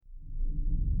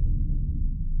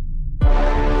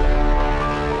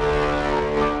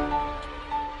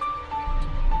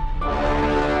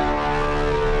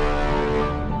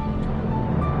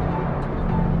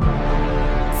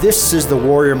This is the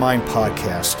Warrior Mind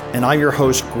Podcast, and I'm your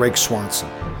host, Greg Swanson,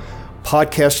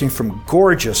 podcasting from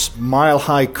gorgeous Mile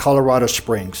High, Colorado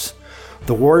Springs.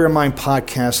 The Warrior Mind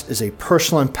Podcast is a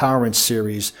personal empowerment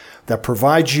series that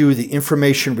provides you the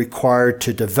information required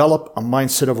to develop a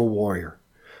mindset of a warrior,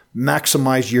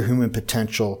 maximize your human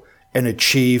potential, and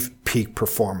achieve peak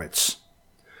performance.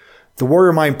 The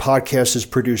Warrior Mind Podcast is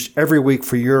produced every week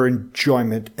for your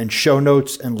enjoyment, and show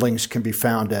notes and links can be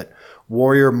found at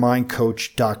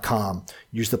warriormindcoach.com.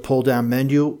 Use the pull-down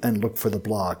menu and look for the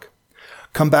blog.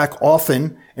 Come back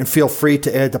often and feel free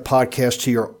to add the podcast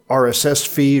to your RSS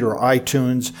feed or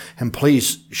iTunes, and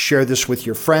please share this with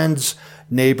your friends,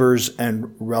 neighbors,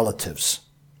 and relatives.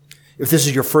 If this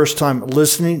is your first time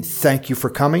listening, thank you for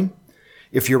coming.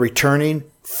 If you're returning,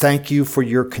 thank you for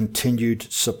your continued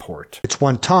support. It's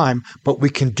one time, but we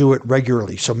can do it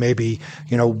regularly. So maybe,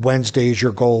 Wednesday is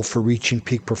your goal for reaching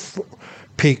peak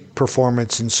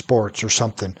performance in sports or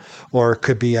something, or it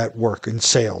could be at work in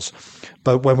sales.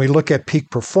 But when we look at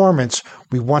peak performance,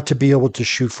 we want to be able to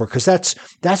shoot for, because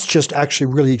that's just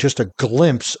actually really just a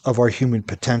glimpse of our human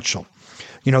potential.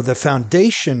 The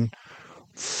foundation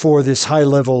for this high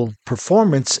level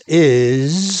performance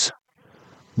is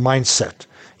mindset.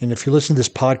 And if you listen to this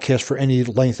podcast for any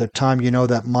length of time, you know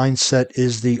that mindset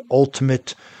is the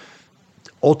ultimate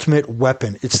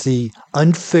weapon. It's the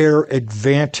unfair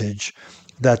advantage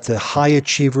that the high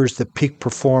achievers, the peak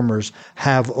performers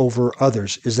have over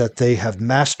others, is that they have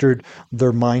mastered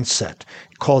their mindset.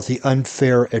 Call it the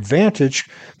unfair advantage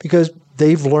because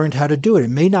they've learned how to do it. It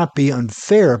may not be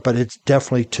unfair, but it's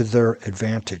definitely to their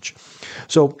advantage.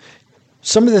 So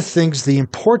some of the things, the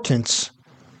importance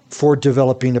for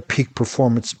developing a peak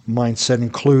performance mindset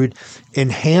include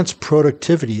enhanced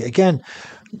productivity. Again,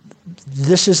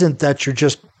 this isn't that you're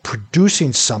just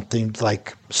producing something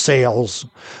like sales,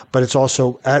 but it's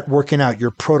also at working out.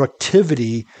 Your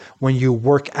productivity when you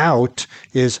work out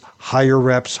is higher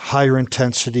reps, higher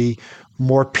intensity,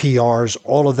 more PRs,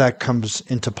 all of that comes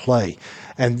into play.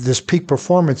 And this peak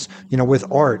performance,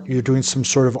 with art, you're doing some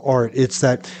sort of art. It's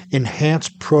that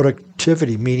enhanced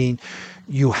productivity, meaning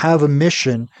you have a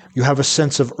mission, you have a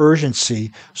sense of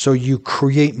urgency, so you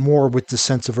create more with the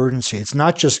sense of urgency. It's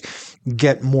not just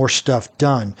get more stuff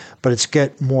done, but it's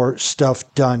get more stuff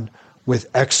done with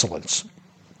excellence.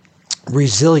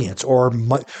 Resilience or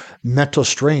mental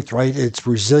strength, right? It's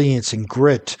resilience and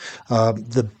grit.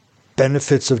 The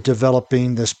benefits of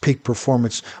developing this peak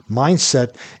performance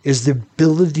mindset is the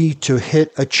ability to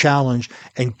hit a challenge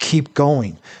and keep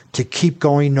going,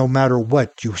 no matter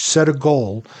what. You set a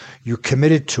goal, you're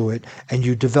committed to it, and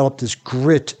you develop this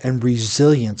grit and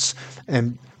resilience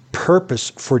and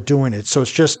purpose for doing it. So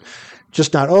it's just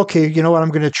not, okay, you know what, I'm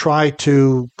going to try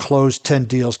to close 10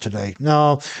 deals today.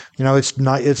 No, it's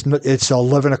not, it's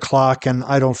 11 o'clock and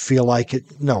I don't feel like it.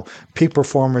 No, peak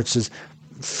performance is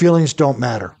feelings don't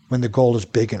matter when the goal is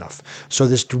big enough. So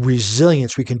this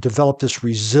resilience, we can develop this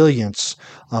resilience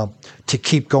to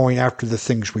keep going after the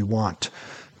things we want.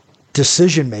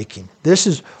 Decision making. This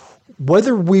is,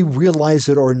 whether we realize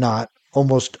it or not,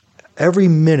 almost every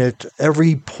minute,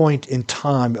 every point in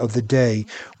time of the day,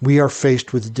 we are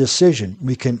faced with a decision.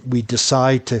 We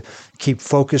decide to keep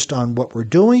focused on what we're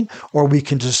doing, or we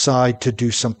can decide to do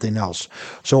something else.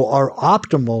 So our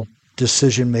optimal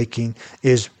decision-making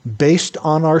is based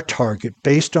on our target,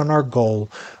 based on our goal.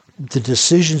 The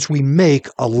decisions we make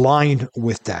align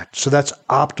with that. So that's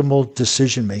optimal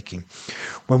decision-making.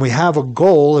 When we have a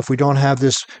goal, if we don't have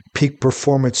this peak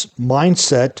performance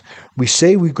mindset, we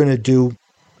say we're going to do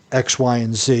X, Y,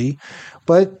 and Z,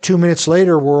 but 2 minutes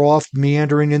later, we're off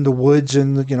meandering in the woods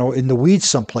and in the weeds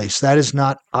someplace. That is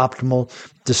not optimal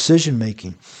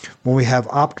decision-making. When we have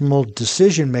optimal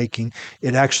decision-making,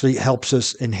 it actually helps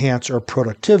us enhance our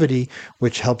productivity,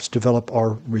 which helps develop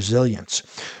our resilience.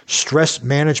 Stress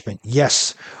management.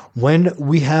 Yes, when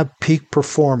we have peak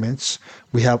performance,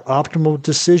 we have optimal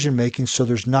decision-making, so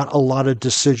there's not a lot of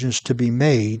decisions to be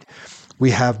made. We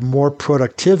have more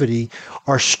productivity.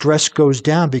 Our stress goes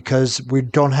down because we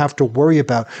don't have to worry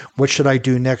about what should I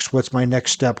do next? What's my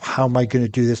next step? How am I going to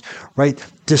do this? Right?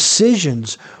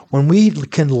 Decisions, when we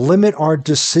can limit our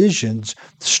decisions,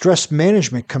 stress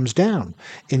management comes down.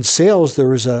 In sales,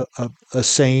 there is a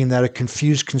saying that a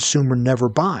confused consumer never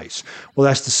buys. Well,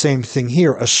 that's the same thing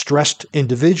here. A stressed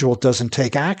individual doesn't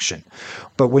take action.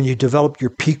 But when you develop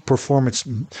your peak performance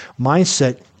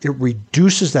mindset, it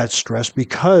reduces that stress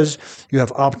because you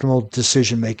have optimal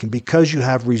decision making, because you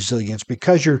have resilience,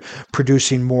 because you're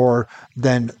producing more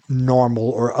than normal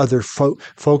or other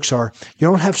folks are. You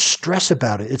don't have stress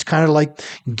about it. It's kind of like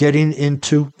getting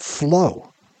into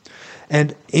flow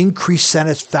and increased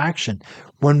satisfaction.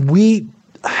 When we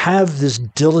have this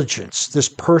diligence, this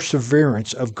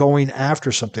perseverance of going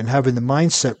after something, having the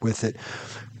mindset with it,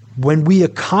 when we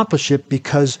accomplish it,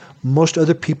 because most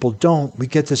other people don't, we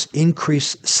get this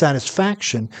increased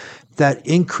satisfaction. That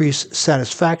increased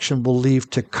satisfaction will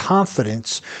lead to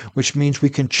confidence, which means we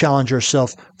can challenge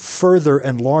ourselves further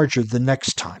and larger the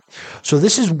next time. So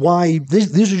this is why,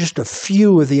 these are just a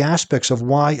few of the aspects of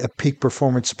why a peak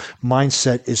performance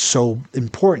mindset is so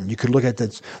important. You could look at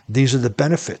that. These are the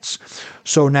benefits.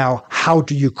 So now, how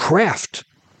do you craft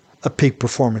a peak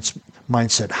performance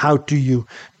mindset? How do you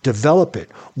develop it?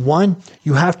 One,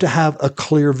 you have to have a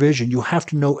clear vision. You have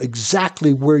to know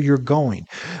exactly where you're going,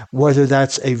 whether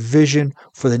that's a vision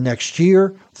for the next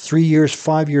year, 3 years,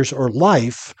 5 years, or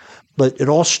life. But it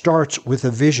all starts with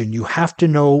a vision. You have to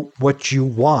know what you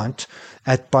want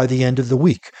by the end of the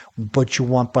week, what you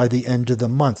want by the end of the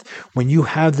month. When you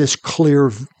have this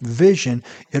clear vision,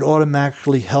 it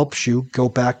automatically helps you go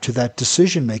back to that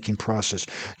decision-making process.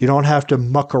 You don't have to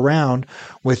muck around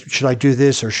with, should I do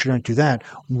this or should I do that?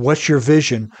 What's your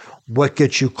vision? What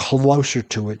gets you closer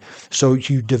to it? So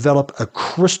you develop a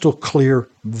crystal clear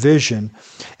vision,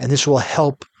 and this will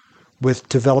help with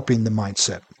developing the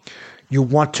mindset. You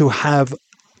want to have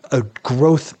a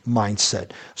growth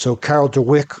mindset. So Carol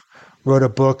Dweck wrote a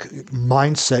book,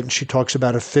 Mindset, and she talks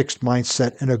about a fixed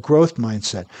mindset and a growth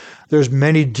mindset. There's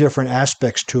many different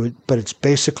aspects to it, but it's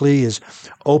basically is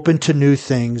open to new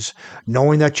things,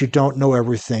 knowing that you don't know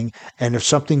everything, and if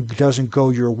something doesn't go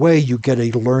your way, you get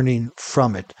a learning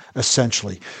from it,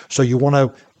 essentially. So you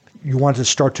want to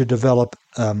start to develop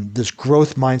this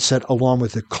growth mindset along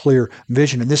with a clear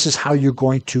vision, and this is how you're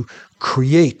going to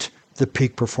create the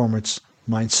peak performance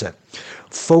mindset.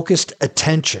 Focused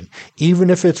attention. Even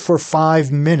if it's for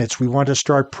 5 minutes, we want to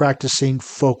start practicing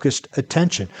focused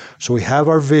attention. So we have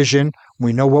our vision,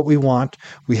 we know what we want,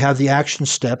 we have the action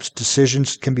steps,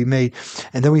 decisions can be made,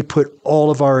 and then we put all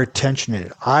of our attention in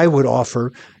it. I would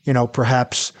offer,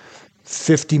 perhaps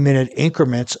 50-minute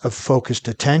increments of focused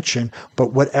attention,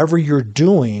 but whatever you're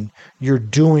doing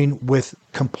with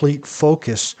complete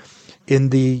focus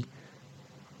in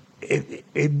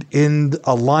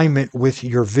alignment with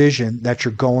your vision that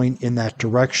you're going in that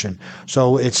direction.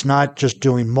 So it's not just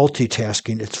doing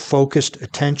multitasking, it's focused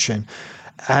attention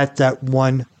at that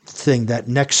one thing, that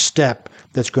next step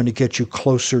that's going to get you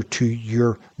closer to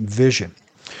your vision.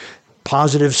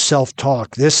 Positive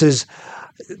self-talk.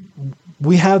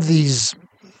 We have these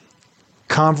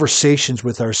conversations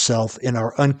with ourselves in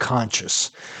our unconscious,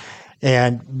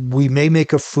 and we may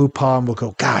make a faux pas and we'll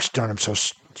go, gosh darn, I'm so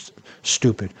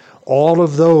stupid. All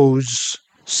of those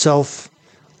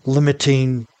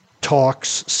self-limiting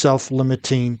talks,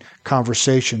 self-limiting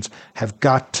conversations have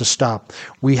got to stop.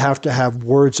 We have to have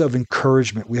words of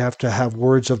encouragement. We have to have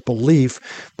words of belief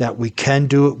that we can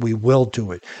do it, we will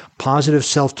do it. Positive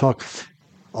self-talk.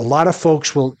 A lot of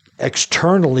folks will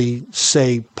externally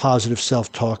say positive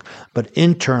self-talk, but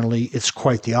internally it's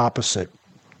quite the opposite.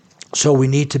 So we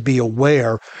need to be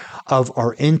aware of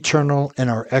our internal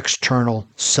and our external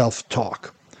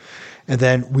self-talk. And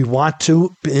then we want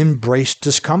to embrace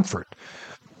discomfort.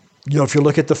 If you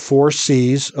look at the 4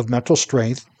 C's of mental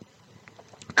strength,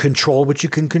 control what you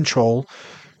can control,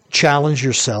 challenge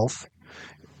yourself,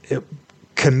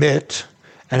 commit,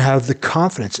 and have the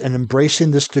confidence. And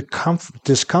embracing this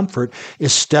discomfort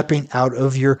is stepping out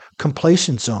of your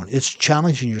complacent zone. It's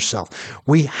challenging yourself.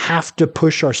 We have to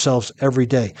push ourselves every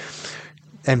day.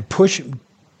 And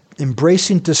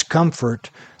embracing discomfort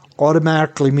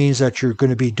automatically means that you're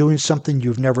going to be doing something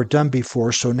you've never done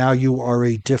before. So now you are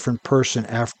a different person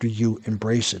after you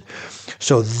embrace it.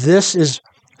 So this is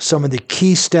some of the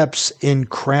key steps in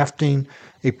crafting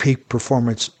a peak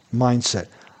performance mindset.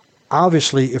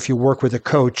 Obviously, if you work with a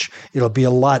coach, it'll be a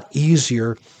lot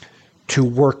easier to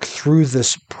work through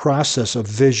this process of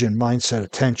vision, mindset,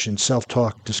 attention,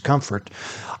 self-talk, discomfort.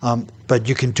 But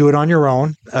you can do it on your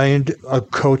own, and a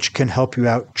coach can help you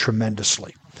out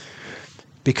tremendously.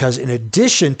 Because in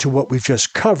addition to what we've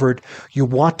just covered, you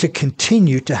want to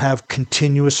continue to have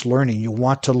continuous learning. You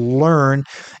want to learn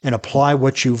and apply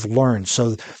what you've learned.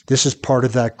 So this is part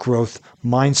of that growth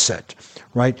mindset,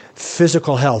 right?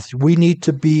 Physical health. We need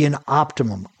to be in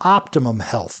optimum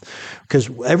health, because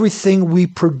everything we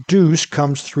produce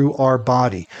comes through our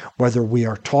body, whether we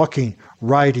are talking,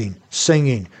 writing,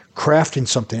 singing, crafting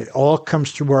something, it all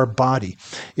comes through our body.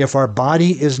 If our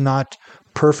body is not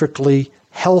perfectly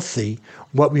healthy,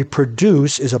 what we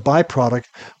produce is a byproduct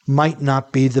might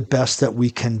not be the best that we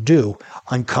can do.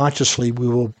 Unconsciously, we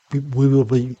will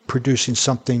be producing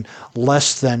something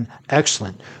less than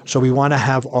excellent. So we want to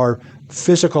have our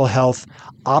physical health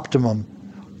optimum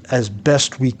as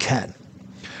best we can.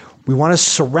 We want to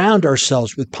surround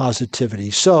ourselves with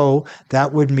positivity. So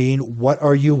that would mean, what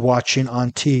are you watching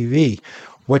on TV?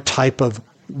 What type of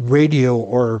radio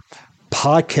or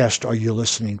podcast are you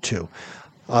listening to?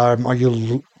 Are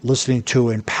you listening to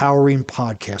empowering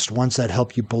podcasts, ones that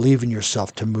help you believe in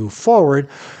yourself to move forward?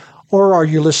 Or are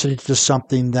you listening to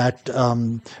something that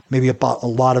maybe about a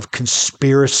lot of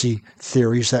conspiracy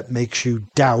theories that makes you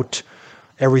doubt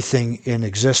everything in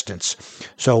existence?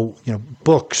 So,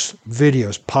 books,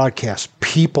 videos, podcasts,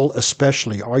 people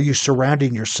especially. Are you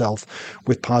surrounding yourself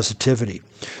with positivity?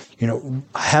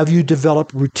 Have you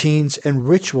developed routines and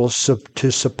rituals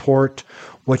to support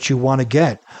what you want to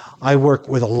get? I work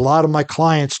with a lot of my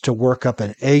clients to work up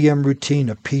an AM routine,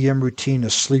 a PM routine, a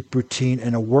sleep routine,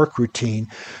 and a work routine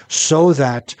so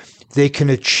that they can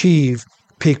achieve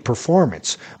peak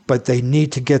performance. But they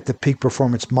need to get the peak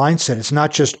performance mindset. It's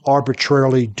not just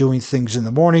arbitrarily doing things in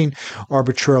the morning,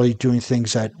 arbitrarily doing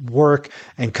things at work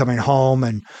and coming home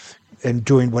and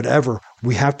doing whatever.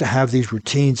 We have to have these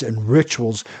routines and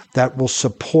rituals that will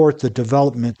support the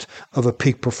development of a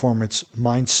peak performance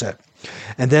mindset.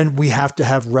 And then we have to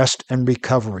have rest and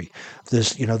recovery.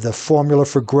 The formula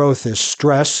for growth is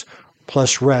stress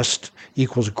plus rest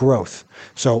equals growth.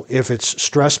 So if it's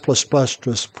stress plus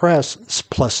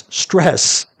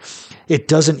stress, it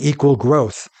doesn't equal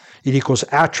growth. It equals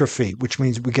atrophy, which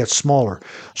means we get smaller.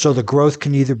 So the growth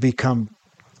can either become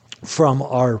from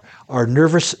our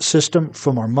nervous system,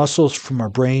 from our muscles, from our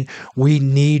brain. We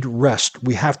need rest.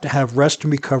 We have to have rest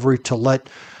and recovery to let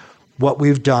what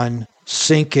we've done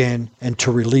sink in and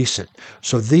to release it.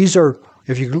 So these are,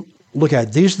 if you look at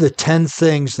it, these are the 10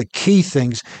 things, the key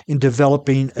things in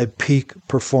developing a peak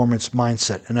performance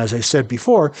mindset. And as I said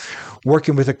before,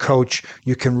 working with a coach,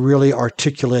 you can really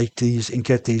articulate these and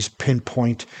get these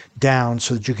pinpoint down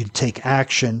so that you can take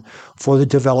action for the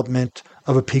development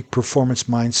of a peak performance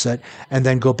mindset, and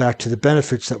then go back to the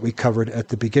benefits that we covered at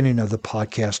the beginning of the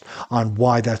podcast on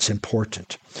why that's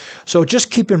important. So just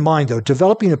keep in mind, though,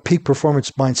 developing a peak performance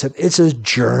mindset, it's a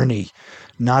journey,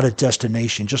 not a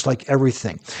destination, just like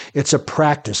everything. It's a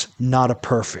practice, not a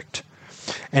perfect.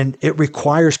 And it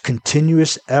requires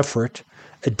continuous effort,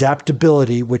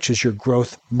 adaptability, which is your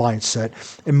growth mindset,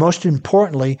 and most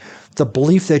importantly, the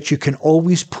belief that you can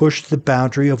always push the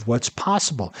boundary of what's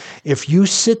possible. If you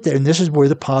sit there, and this is where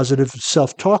the positive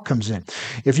self-talk comes in.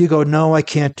 If you go, no, I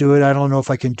can't do it, I don't know if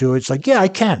I can do it, it's like, yeah, I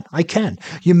can.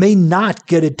 You may not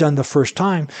get it done the first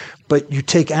time, but you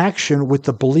take action with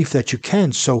the belief that you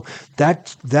can. So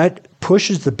that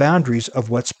pushes the boundaries of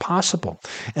what's possible.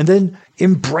 And then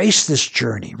embrace this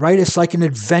journey, right? It's like an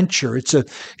adventure. It's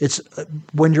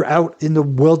when you're out in the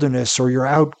wilderness or you're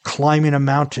out climbing a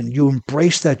mountain, you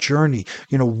embrace that journey,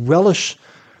 relish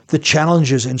the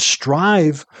challenges and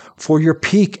strive for your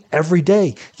peak every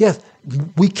day. Yeah,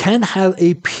 we can have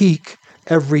a peak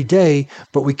every day,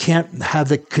 but we can't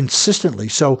have it consistently.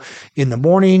 So in the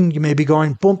morning, you may be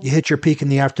going, boom, you hit your peak in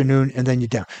the afternoon, and then you're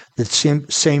down. The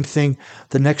same thing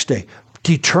the next day.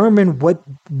 Determine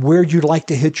where you'd like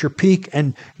to hit your peak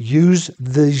and use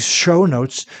these show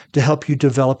notes to help you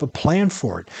develop a plan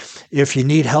for it. If you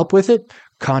need help with it,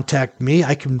 contact me.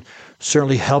 I can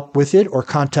certainly help with it, or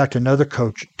contact another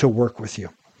coach to work with you.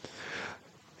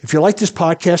 If you like this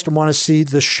podcast and want to see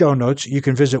the show notes, you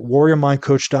can visit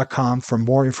warriormindcoach.com for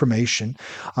more information.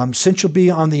 Since you'll be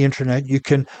on the internet, you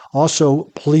can also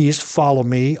please follow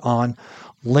me on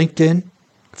LinkedIn,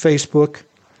 Facebook,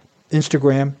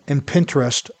 Instagram, and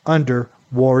Pinterest under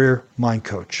Warrior Mind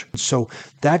Coach. So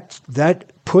that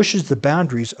pushes the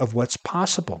boundaries of what's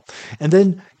possible. And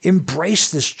then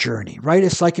embrace this journey, right?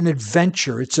 It's like an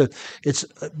adventure. It's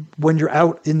when you're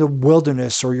out in the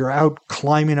wilderness or you're out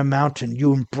climbing a mountain,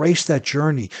 you embrace that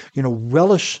journey,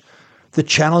 relish the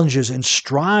challenges and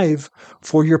strive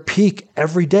for your peak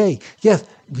every day. Yes,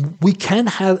 we can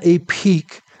have a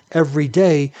peak every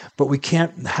day, but we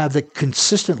can't have it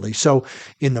consistently. So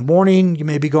in the morning, you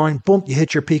may be going, boom, you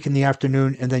hit your peak in the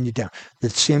afternoon, and then you're down. The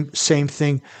same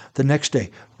thing the next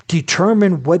day.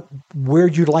 Determine where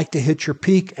you'd like to hit your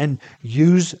peak and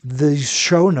use these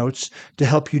show notes to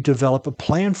help you develop a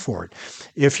plan for it.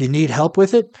 If you need help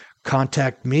with it,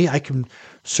 contact me. I can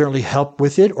certainly help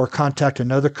with it, or contact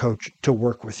another coach to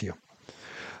work with you.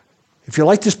 If you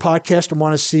like this podcast and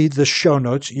want to see the show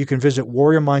notes, you can visit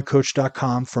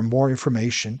warriormindcoach.com for more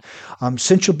information.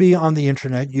 Since you'll be on the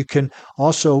internet, you can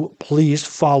also please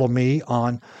follow me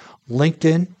on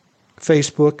LinkedIn,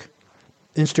 Facebook,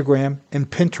 Instagram, and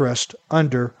Pinterest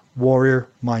under Warrior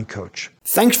Mind Coach.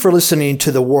 Thanks for listening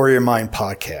to the Warrior Mind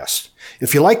Podcast.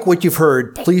 If you like what you've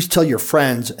heard, please tell your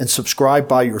friends and subscribe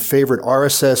by your favorite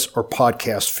RSS or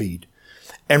podcast feed.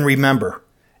 And remember,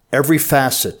 every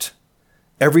facet,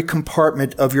 Every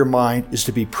compartment of your mind is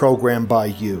to be programmed by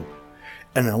you.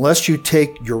 And unless you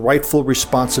take your rightful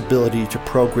responsibility to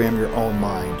program your own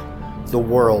mind, the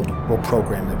world will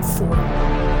program it for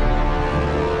you.